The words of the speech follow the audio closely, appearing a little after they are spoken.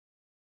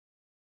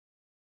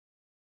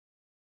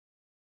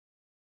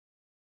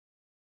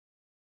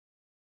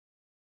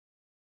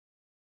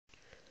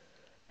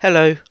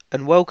Hello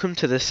and welcome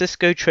to the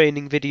Cisco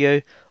training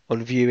video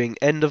on viewing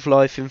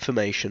end-of-life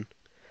information.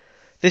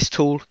 This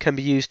tool can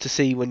be used to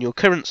see when your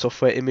current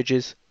software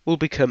images will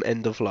become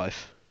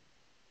end-of-life.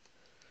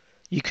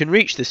 You can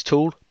reach this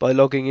tool by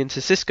logging into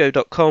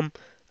cisco.com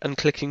and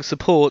clicking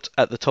support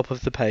at the top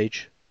of the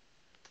page.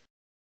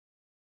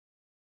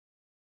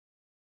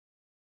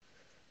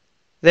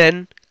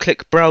 Then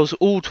click Browse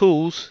All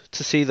Tools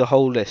to see the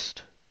whole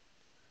list.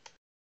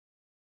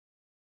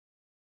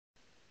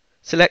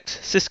 Select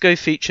Cisco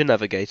Feature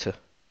Navigator.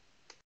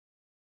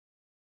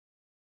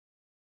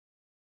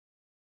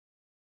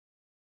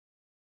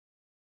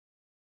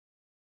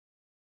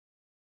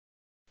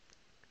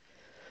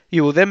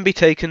 You will then be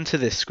taken to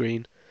this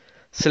screen.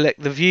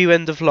 Select the View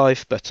End of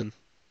Life button.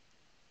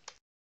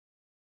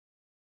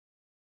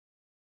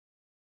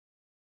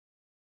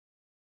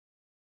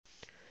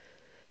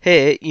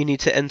 Here you need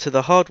to enter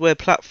the hardware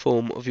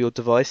platform of your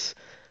device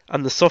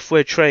and the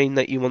software train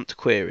that you want to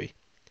query.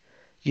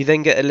 You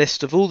then get a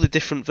list of all the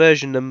different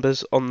version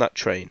numbers on that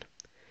train.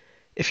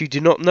 If you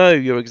do not know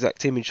your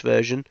exact image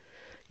version,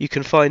 you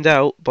can find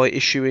out by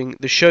issuing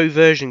the Show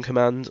Version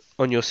command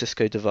on your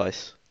Cisco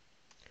device.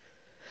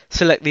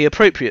 Select the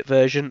appropriate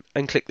version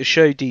and click the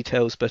Show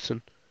Details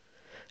button.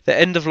 The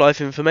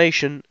end-of-life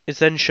information is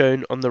then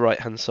shown on the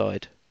right-hand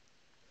side.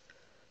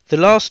 The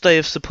last day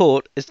of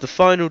support is the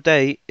final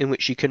day in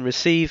which you can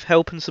receive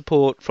help and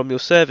support from your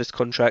service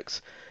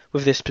contracts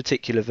with this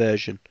particular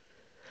version.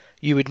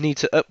 You would need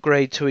to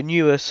upgrade to a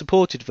newer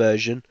supported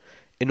version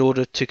in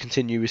order to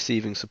continue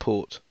receiving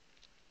support.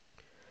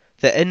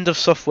 The end of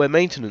software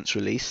maintenance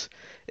release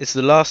is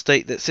the last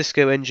date that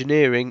Cisco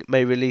Engineering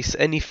may release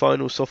any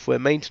final software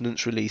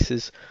maintenance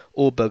releases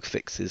or bug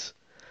fixes.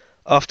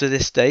 After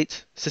this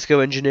date, Cisco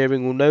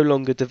Engineering will no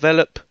longer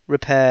develop,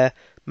 repair,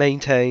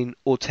 maintain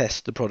or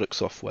test the product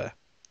software.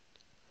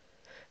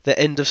 The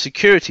end of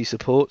security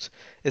support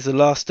is the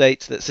last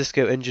date that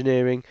Cisco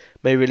Engineering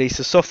may release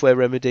a software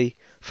remedy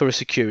for a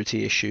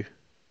security issue.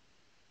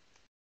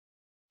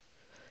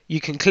 You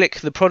can click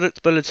the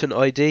Product Bulletin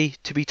ID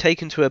to be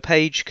taken to a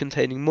page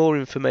containing more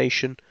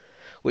information,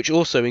 which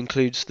also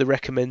includes the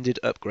recommended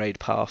upgrade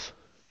path.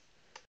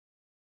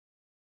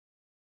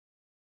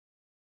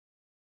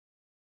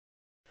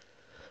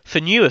 For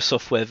newer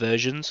software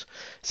versions,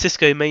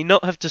 Cisco may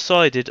not have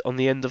decided on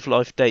the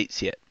end-of-life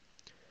dates yet.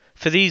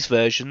 For these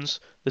versions,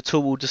 the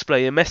tool will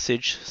display a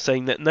message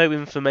saying that no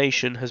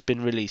information has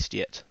been released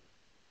yet.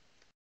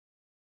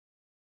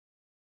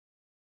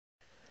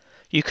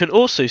 You can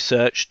also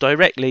search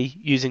directly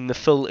using the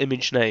full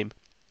image name.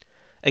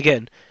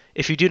 Again,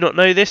 if you do not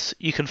know this,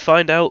 you can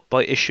find out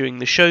by issuing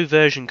the Show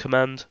Version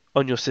command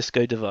on your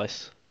Cisco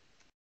device.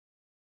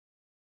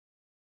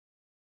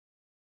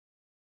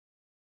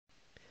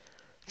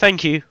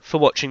 Thank you for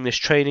watching this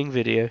training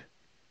video.